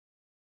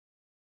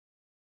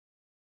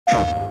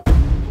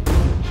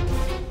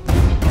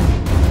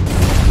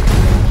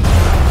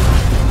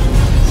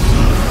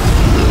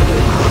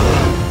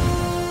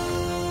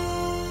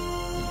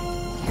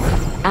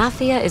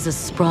Athia is a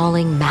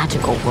sprawling,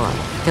 magical world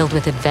filled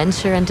with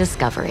adventure and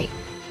discovery.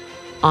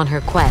 On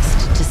her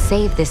quest to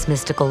save this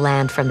mystical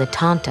land from the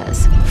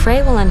Tantas,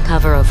 Frey will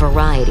uncover a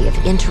variety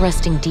of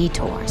interesting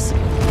detours,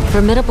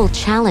 formidable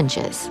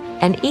challenges,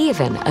 and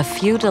even a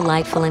few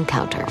delightful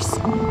encounters.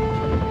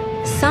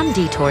 Some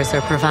detours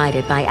are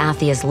provided by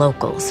Athia's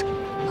locals,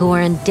 who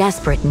are in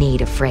desperate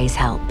need of Frey's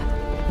help,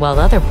 while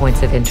other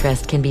points of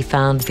interest can be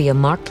found via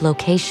marked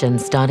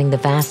locations dotting the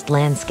vast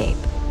landscape.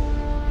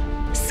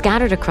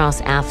 Scattered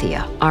across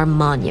Athia are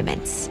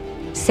monuments,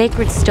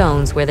 sacred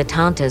stones where the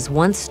Tantas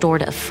once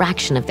stored a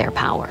fraction of their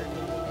power.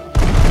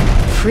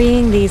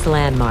 Freeing these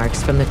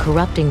landmarks from the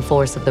corrupting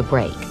force of the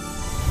break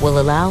will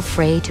allow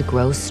Frey to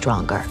grow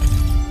stronger.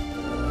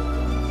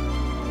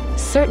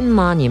 Certain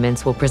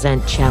monuments will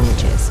present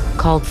challenges,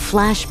 called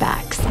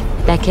flashbacks,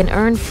 that can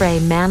earn Frey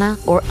mana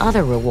or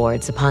other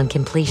rewards upon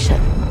completion.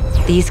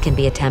 These can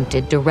be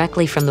attempted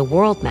directly from the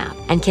world map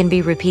and can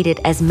be repeated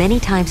as many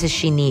times as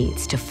she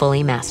needs to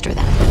fully master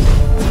them.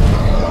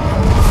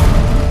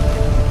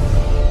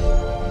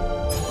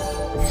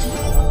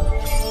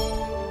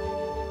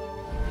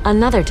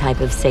 Another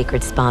type of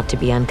sacred spot to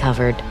be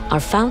uncovered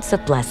are Founts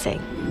of Blessing,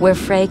 where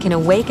Frey can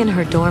awaken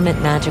her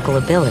dormant magical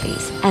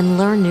abilities and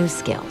learn new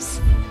skills.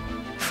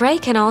 Frey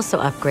can also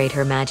upgrade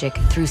her magic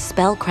through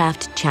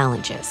spellcraft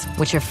challenges,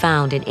 which are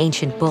found in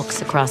ancient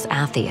books across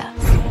Athia.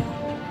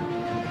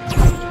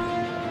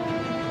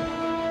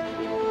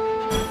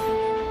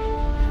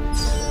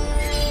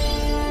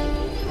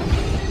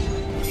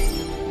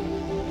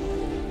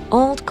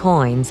 Old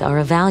coins are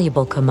a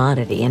valuable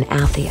commodity in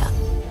Athia.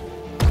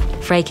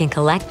 Frey can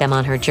collect them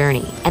on her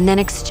journey and then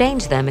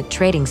exchange them at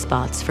trading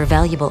spots for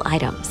valuable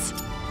items.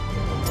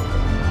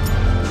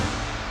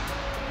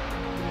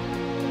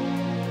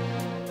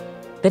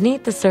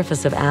 Beneath the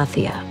surface of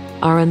Athia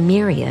are a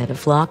myriad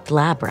of locked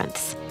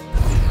labyrinths.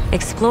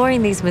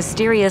 Exploring these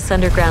mysterious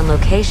underground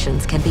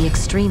locations can be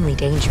extremely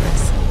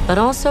dangerous, but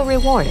also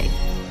rewarding,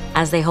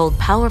 as they hold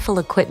powerful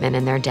equipment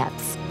in their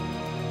depths.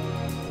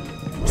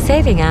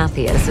 Saving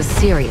Athia is a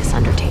serious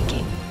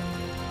undertaking,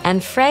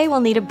 and Frey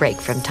will need a break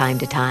from time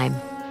to time.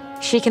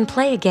 She can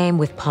play a game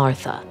with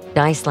Partha,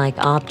 dice-like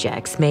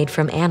objects made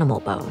from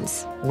animal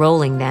bones.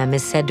 Rolling them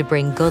is said to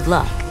bring good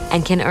luck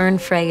and can earn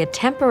Frey a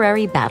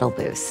temporary battle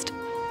boost.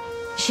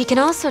 She can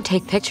also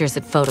take pictures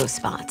at photo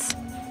spots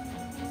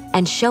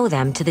and show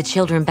them to the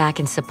children back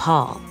in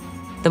Cipal.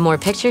 The more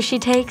pictures she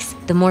takes,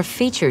 the more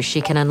features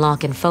she can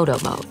unlock in photo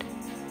mode.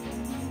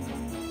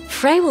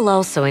 Frey will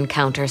also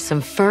encounter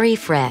some furry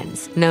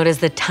friends known as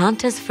the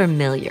Tantas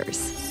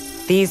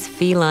Familiars. These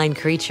feline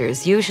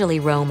creatures usually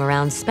roam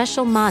around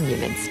special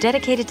monuments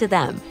dedicated to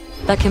them,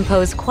 but can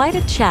pose quite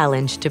a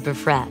challenge to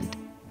befriend.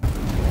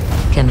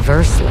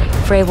 Conversely,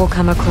 Frey will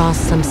come across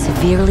some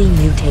severely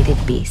mutated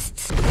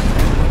beasts.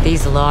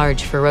 These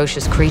large,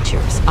 ferocious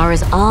creatures are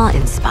as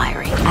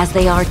awe-inspiring as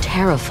they are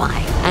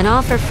terrifying and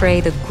offer Frey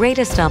the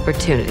greatest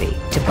opportunity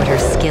to put her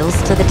skills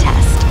to the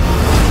test.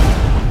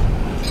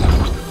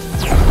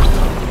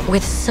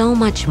 With so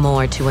much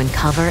more to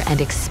uncover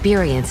and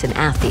experience in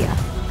Athia,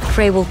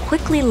 Frey will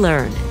quickly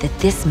learn that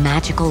this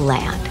magical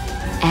land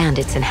and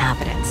its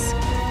inhabitants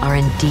are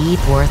indeed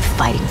worth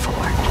fighting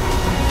for.